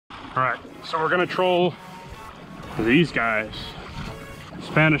All right, so we're gonna troll these guys.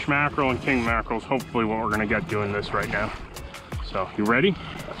 Spanish mackerel and king mackerel is hopefully what we're gonna get doing this right now. So, you ready?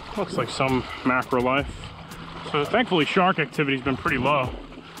 Looks like some mackerel life. So thankfully shark activity's been pretty low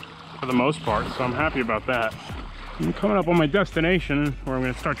for the most part, so I'm happy about that. I'm coming up on my destination where I'm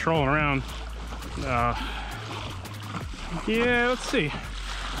gonna start trolling around. Yeah, let's see.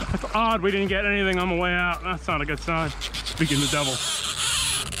 It's odd we didn't get anything on the way out. That's not a good sign. Speaking of the devil.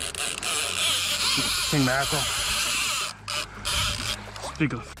 King mackerel.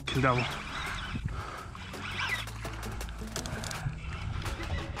 Speaking of the devil.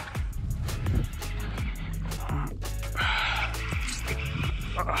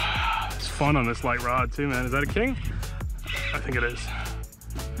 It's fun on this light rod too, man. Is that a king? I think it is.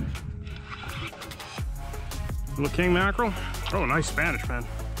 Little king mackerel. Oh, nice Spanish, man.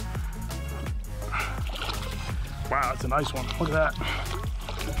 Wow, that's a nice one. Look at that.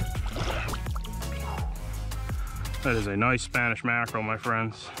 That is a nice Spanish mackerel, my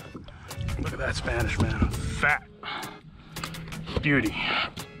friends. Look at that Spanish, man. Fat. Beauty.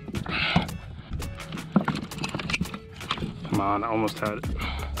 Come on, I almost had it.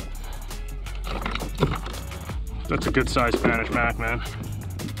 That's a good sized Spanish mac, man.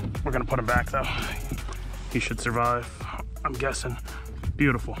 We're gonna put him back though. He should survive, I'm guessing.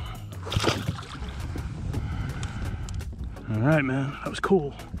 Beautiful. All right, man, that was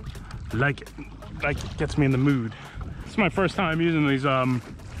cool. I like it. Like it gets me in the mood. It's my first time using these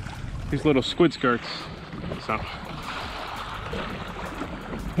little squid skirts. So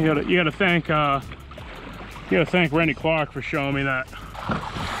you gotta thank Randy Clark for showing me that.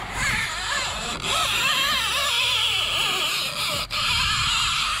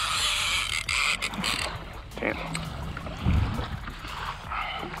 Damn.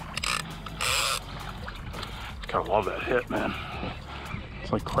 Gotta love that hit, man.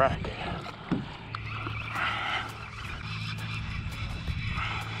 It's like crack.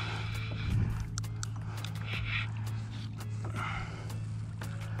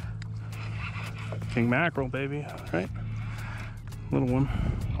 King mackerel, baby, right? Little one.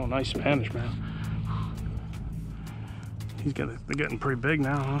 Oh, nice Spanish, man. They're getting pretty big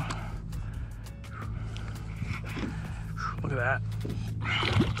now, huh? Look at that.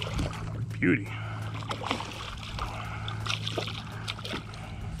 Beauty.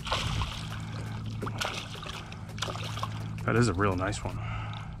 That is a real nice one.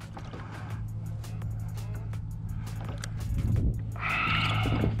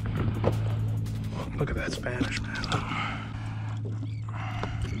 Look at that Spanish, man.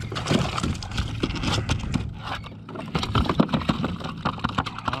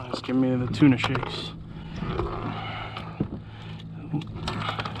 Oh, just give me the tuna shakes.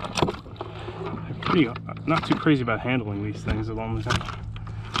 Not too crazy about handling these things as long as I...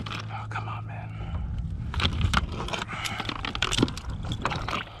 Oh, come on, man.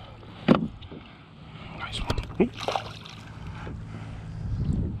 Nice one. Ooh.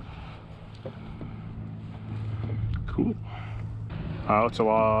 Cool. Oh, it's a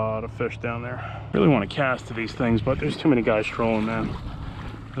lot of fish down there. Really want to cast to these things, but there's too many guys trolling, man.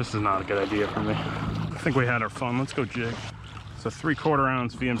 This is not a good idea for me. I think we had our fun. Let's go jig. It's a 3/4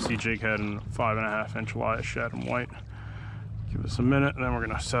 ounce VMC jig head and 5.5 inch EliasV in white. Give us a minute and then we're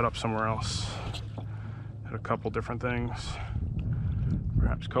gonna set up somewhere else. Hit a couple different things.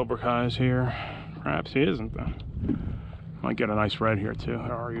 Perhaps Cobra Kai's here. Perhaps he isn't though. Might get a nice red here too.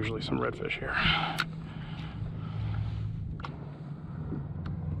 There are usually some redfish here.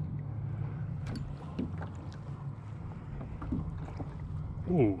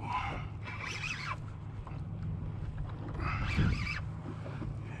 Ooh.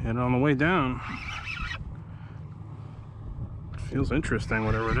 And on the way down, it feels interesting,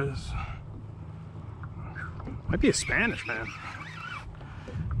 whatever it is. Might be a Spanish, man.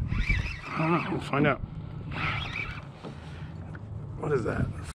 I don't know, we'll find out. What is that?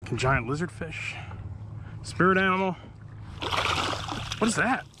 Fucking giant lizardfish? Spirit animal? What is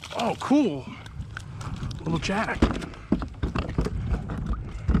that? Oh, cool. Little jack.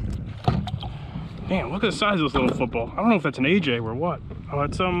 Damn, look at the size of this little football. I don't know if that's an AJ or what. Oh,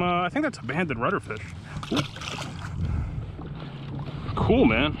 it's I think that's a banded rudderfish. Ooh. Cool,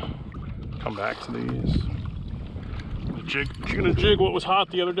 man. Come back to these. We're gonna jig what was hot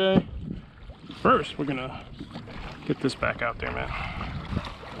the other day. First, we're gonna get this back out there, man.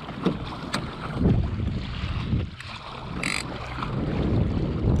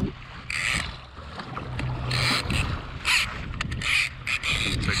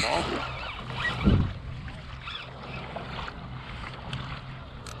 Take off.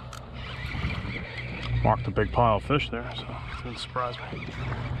 Walked a big pile of fish there, so it didn't surprise me.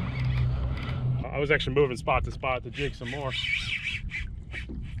 I was actually moving spot to spot to jig some more.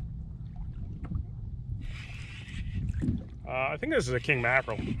 I think this is a king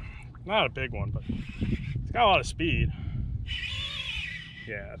mackerel. Not a big one, but it's got a lot of speed.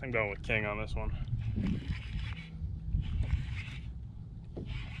 Yeah, I think I'm going with king on this one.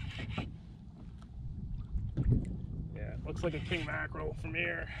 Yeah, it looks like a king mackerel from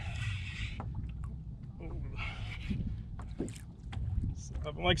here. Ooh.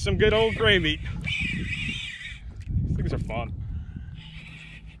 Something like some good old gray meat. These things are fun.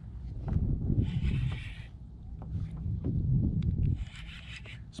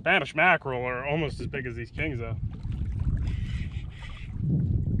 Spanish mackerel are almost as big as these kings though.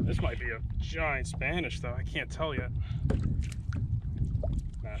 This might be a giant Spanish though, I can't tell yet.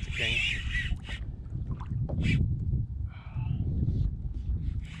 Nah, it's a king.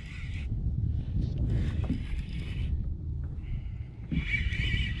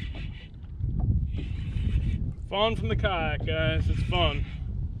 Fun from the kayak, guys, it's fun.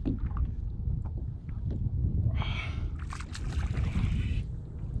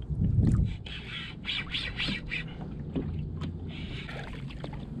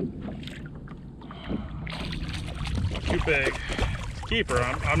 Too big. It's a keeper.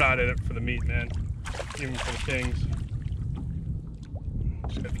 I'm not in it for the meat, man. Even for the kings.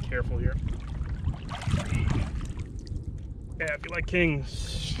 Just gotta be careful here. Yeah, if you like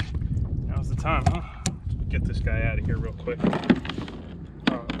kings, now's the time, huh? Let's get this guy out of here real quick.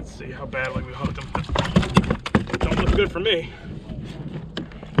 Let's see how badly we hooked him. Don't look good for me.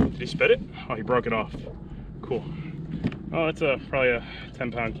 Did he spit it? Oh, he broke it off. Cool. Oh, it's probably a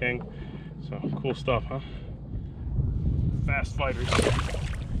 10-pound king. So cool stuff, huh? Fast fighters.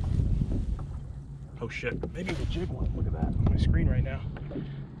 Oh shit, maybe the jig one. Look at that on my screen right now.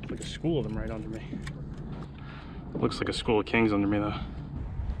 It's like a school of them right under me. Looks like a school of kings under me though.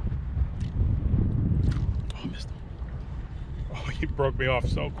 Oh, I missed him. Oh, he broke me off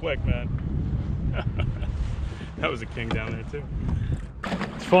so quick, man. That was a king down there too.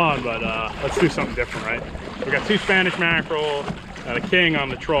 It's fun, but let's do something different, right? We got 2 Spanish mackerel, a king on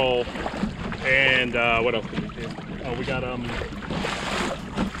the troll, and what else did we do? Oh, we got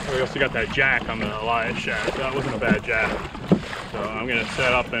we also got that jack on the Elias shad. So that wasn't a bad jack. So I'm gonna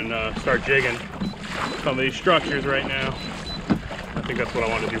set up and start jigging some of these structures right now. I think that's what I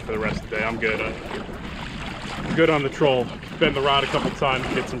want to do for the rest of the day. I'm good. I'm good on the troll. Bend the rod a couple times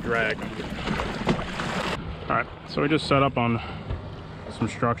to get some drag. All right, so we just set up on some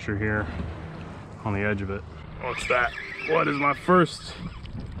structure here on the edge of it. What's that? What is my first?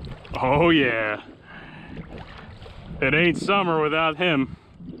 Oh yeah. It ain't summer without him,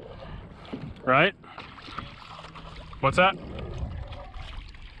 right? What's that?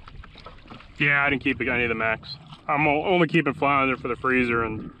 Yeah, I didn't keep any of the max. I'm only keeping flounder for the freezer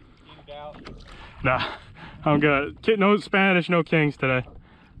and... Nah, I'm good. No Spanish, no kings today.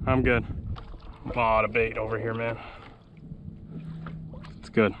 I'm good. A lot of bait over here, man. It's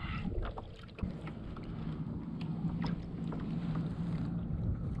good.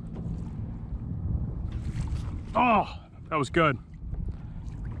 Oh, that was good.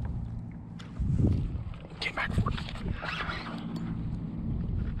 Get back.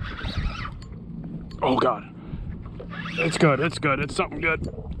 Oh God. It's good, it's good, it's something good.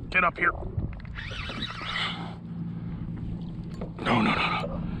 Get up here. No, no, no,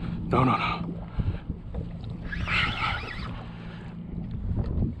 no. No, no, no.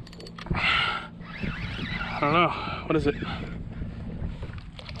 I don't know. What is it?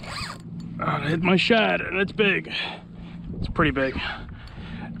 I hit my shad and it's big. It's pretty big.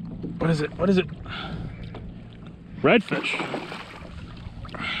 What is it? What is it? Redfish.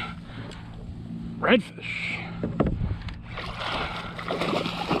 Redfish.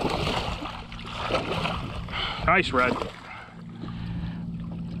 Nice red.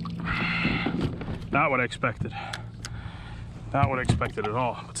 Not what I expected. Not what I expected at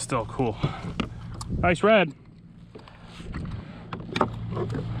all, but still cool. Nice red.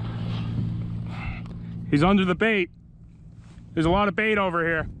 He's under the bait. There's a lot of bait over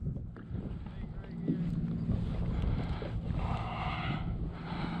here.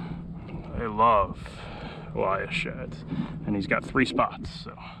 I love Elias shads. And he's got 3 spots,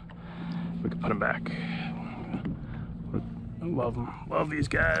 so we can put him back. I love them. Love these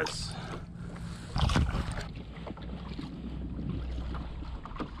guys.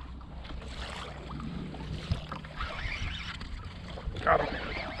 Got him.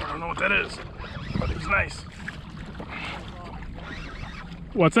 I don't know what that is, but he's nice.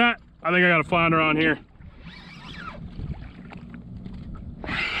 What's that? I think I got a flounder on here.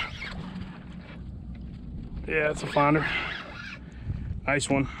 Yeah, it's a flounder. Nice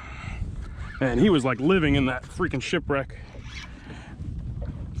one. And he was like living in that freaking shipwreck.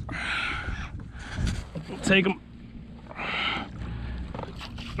 We'll take him.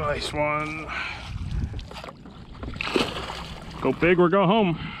 Nice one. Go big or go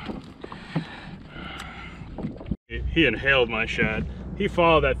home. He inhaled my shad. He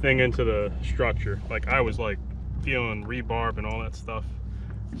followed that thing into the structure. Like I was like feeling rebarb and all that stuff.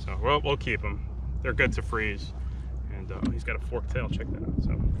 So well, we'll keep him. They're good to freeze. And he's got a forked tail, check that out.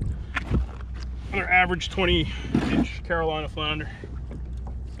 So another average 20-inch Carolina flounder.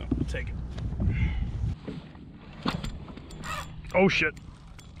 So we'll take it. Oh shit,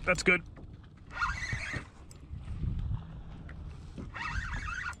 that's good.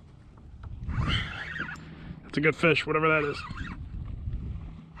 That's a good fish, whatever that is.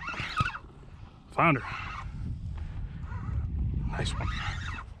 Flounder. Nice one.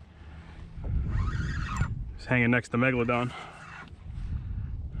 He's hanging next to Megalodon.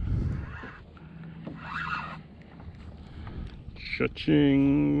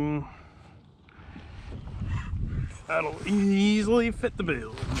 Cha-ching. That'll easily fit the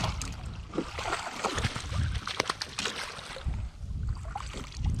bill.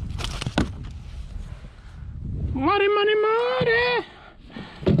 Money, money, money.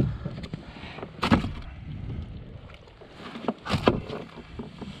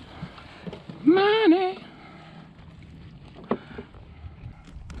 Money.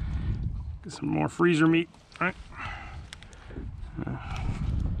 Get some more freezer meat, right?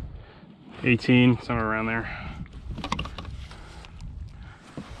 18, somewhere around there.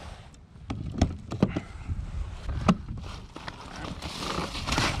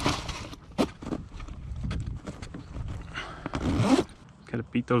 Gotta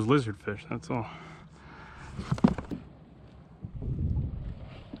beat those lizard fish, that's all.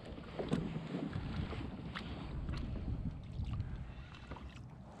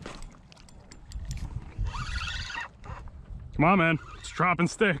 Come on, man, it's drop and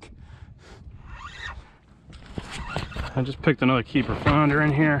stick. I just picked another keeper flounder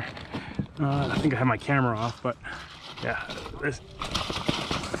in here. I think I have my camera off, but yeah,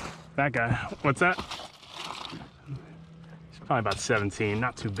 that guy, what's that? He's probably about 17,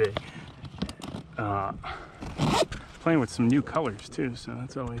 not too big. Playing with some new colors too, so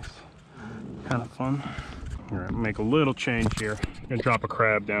that's always kind of fun. All right, make a little change here. I'm gonna drop a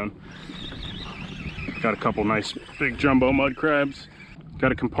crab down. Got a couple nice big jumbo mud crabs. Got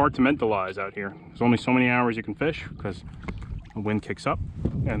to compartmentalize out here. There's only so many hours you can fish because the wind kicks up,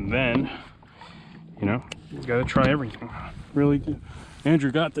 and then you know you got to try everything. Really good. Andrew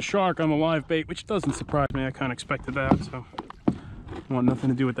got the shark on the live bait, which doesn't surprise me. I kind of expected that, so I want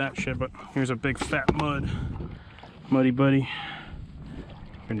nothing to do with that shit. But here's a big fat muddy buddy.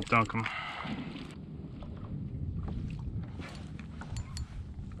 I'm gonna dunk him.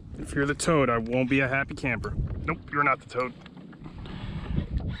 If you're the toad, I won't be a happy camper. Nope, you're not the toad.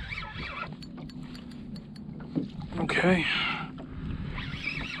 Okay.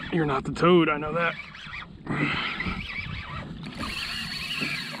 You're not the toad, I know that.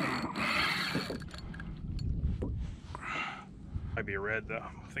 Might be a red though.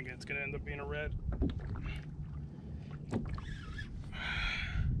 I think it's gonna end up being a red.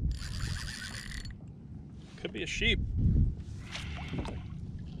 Could be a sheep.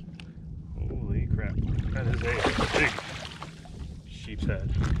 Holy crap. That is a big sheep's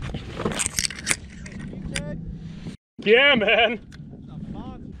head. Yeah, man.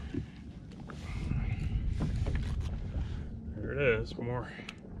 There it is, more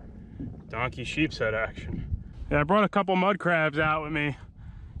donkey sheep's head action. Yeah, I brought a couple mud crabs out with me,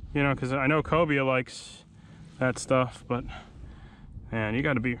 you know, because I know cobia likes that stuff, but man, you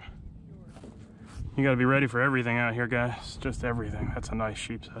gotta be ready for everything out here, guys. Just everything. That's a nice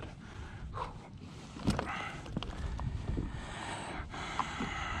sheep's head.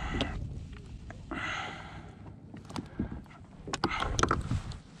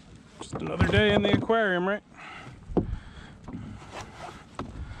 Another day in the aquarium, right?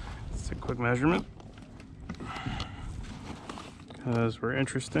 Just a quick measurement because we're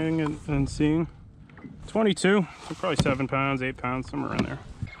interested in seeing 22, so probably 7 pounds, 8 pounds, somewhere around there.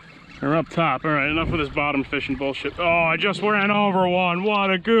 We're up top. All right, enough with this bottom fishing bullshit. Oh, I just ran over one.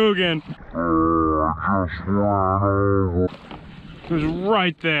 What a googan. It was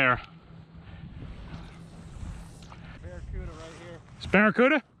right there. Barracuda right here. It's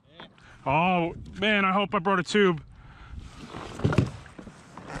barracuda? Oh man, I hope I brought a tube.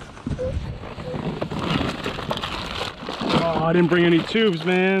 Oh, I didn't bring any tubes,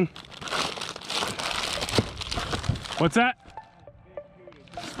 man. What's that?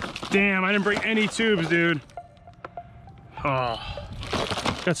 Damn, I didn't bring any tubes, dude. Oh.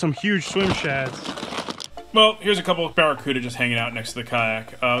 Got some huge swim shads. Well, here's a couple of barracuda just hanging out next to the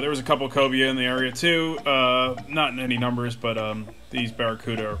kayak. There was a couple of cobia in the area too. Not in any numbers, but these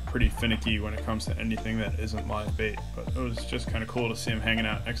barracuda are pretty finicky when it comes to anything that isn't live bait. But it was just kind of cool to see them hanging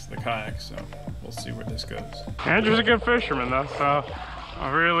out next to the kayak, so we'll see where this goes. Andrew's a good fisherman though, so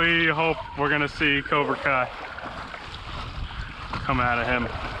I really hope we're gonna see Cobra Kai come out of him.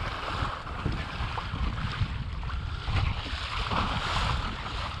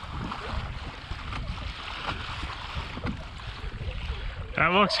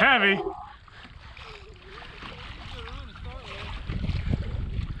 That looks heavy.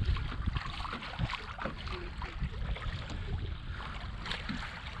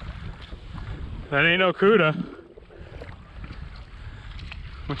 That ain't no cuda.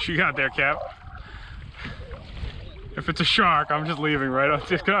 What you got there, Cap? If it's a shark, I'm just leaving, right? I'm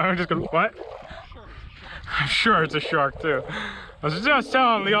just gonna, what? I'm sure it's a shark too. I was just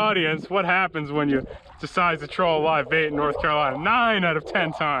telling the audience what happens when you decide to troll a live bait in North Carolina. 9 out of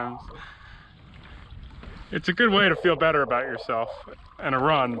 10 times. It's a good way to feel better about yourself and a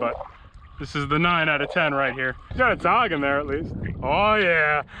run, but this is the 9 out of 10 right here. You got a dog in there at least. Oh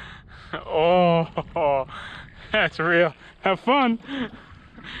yeah. Oh, that's real. Have fun.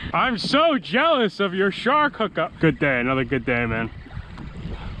 I'm so jealous of your shark hookup. Good day, another good day, man.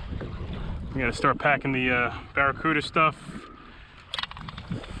 We gotta start packing the barracuda stuff.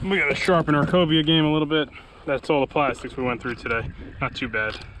 We gotta sharpen our cobia game a little bit. That's all the plastics we went through today. Not too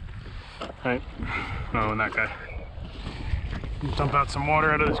bad, right? Oh, and that guy. Dump out some water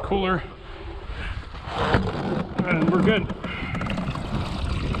out of this cooler, and we're good.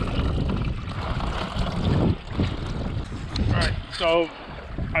 All right, so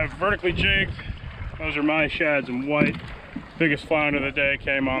I've vertically jigged. Those are my shads in white. Biggest flounder of the day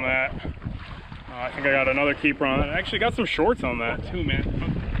came on that. I think I got another keeper on that. I actually got some shorts on that too, man.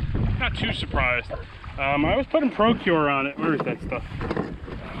 I'm not too surprised. I was putting Procure on it. Where is that stuff?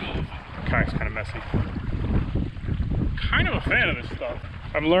 Kayak's kind of messy. Kind of a fan of this stuff.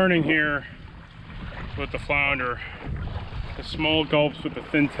 I'm learning here with the flounder. The small gulps with the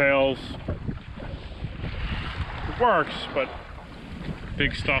thin tails. It works, but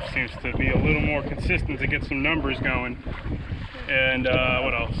big stuff seems to be a little more consistent to get some numbers going. And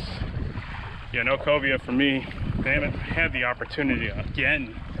what else? Yeah, no cobia for me. Damn it, I had the opportunity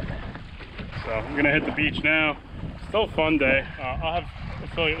again. So I'm gonna hit the beach now. Still a fun day. I'll have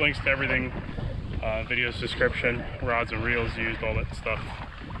affiliate links to everything. Videos description, rods and reels used, all that stuff.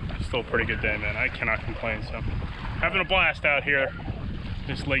 Still a pretty good day, man. I cannot complain. So having a blast out here.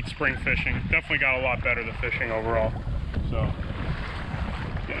 This late spring fishing. Definitely got a lot better, the fishing overall. So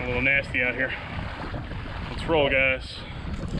getting a little nasty out here. Let's roll, guys.